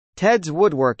Ted's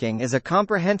Woodworking is a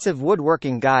comprehensive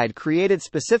woodworking guide created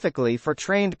specifically for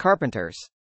trained carpenters.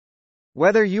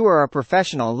 Whether you are a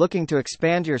professional looking to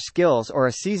expand your skills or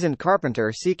a seasoned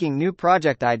carpenter seeking new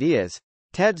project ideas,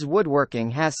 Ted's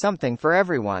Woodworking has something for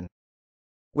everyone.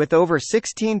 With over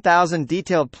 16,000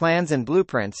 detailed plans and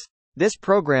blueprints, this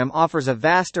program offers a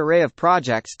vast array of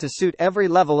projects to suit every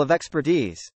level of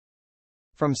expertise.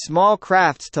 From small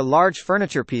crafts to large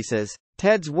furniture pieces,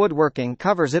 Ted's Woodworking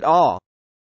covers it all.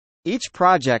 Each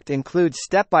project includes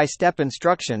step-by-step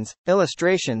instructions,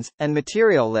 illustrations, and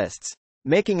material lists,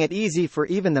 making it easy for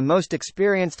even the most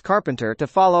experienced carpenter to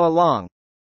follow along.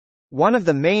 One of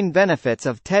the main benefits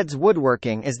of Ted's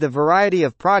Woodworking is the variety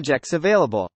of projects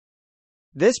available.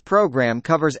 This program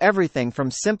covers everything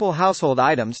from simple household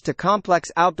items to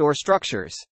complex outdoor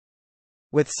structures.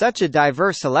 With such a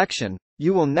diverse selection,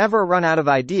 you will never run out of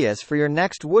ideas for your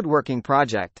next woodworking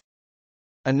project.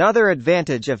 Another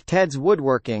advantage of Ted's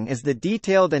Woodworking is the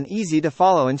detailed and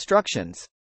easy-to-follow instructions.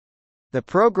 The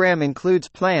program includes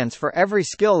plans for every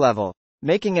skill level,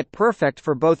 making it perfect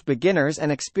for both beginners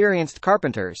and experienced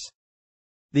carpenters.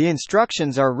 The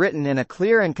instructions are written in a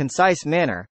clear and concise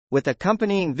manner, with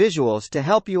accompanying visuals to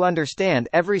help you understand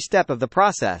every step of the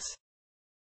process.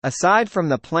 Aside from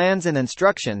the plans and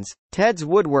instructions, Ted's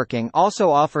Woodworking also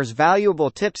offers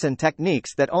valuable tips and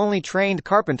techniques that only trained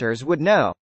carpenters would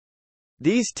know.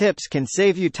 These tips can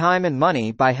save you time and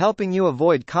money by helping you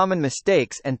avoid common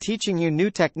mistakes and teaching you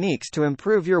new techniques to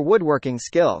improve your woodworking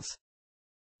skills.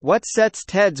 What sets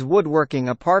Ted's Woodworking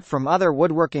apart from other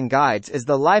woodworking guides is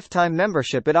the lifetime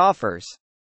membership it offers.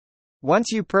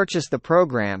 Once you purchase the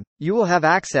program, you will have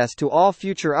access to all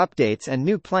future updates and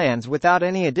new plans without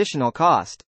any additional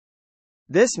cost.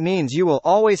 This means you will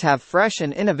always have fresh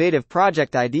and innovative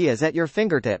project ideas at your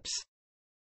fingertips.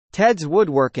 Ted's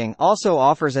Woodworking also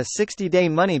offers a 60-day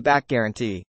money-back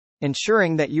guarantee,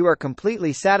 ensuring that you are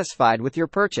completely satisfied with your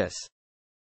purchase.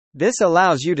 This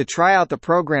allows you to try out the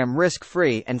program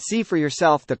risk-free and see for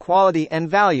yourself the quality and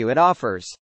value it offers.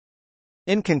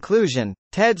 In conclusion,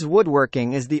 Ted's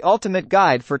Woodworking is the ultimate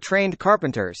guide for trained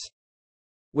carpenters.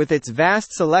 With its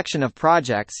vast selection of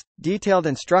projects, detailed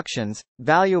instructions,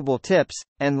 valuable tips,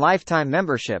 and lifetime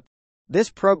membership, this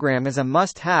program is a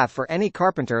must-have for any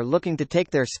carpenter looking to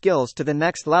take their skills to the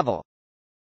next level.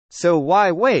 So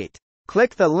why wait?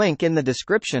 Click the link in the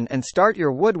description and start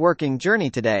your woodworking journey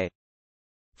today.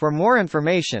 For more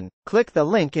information, click the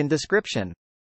link in description.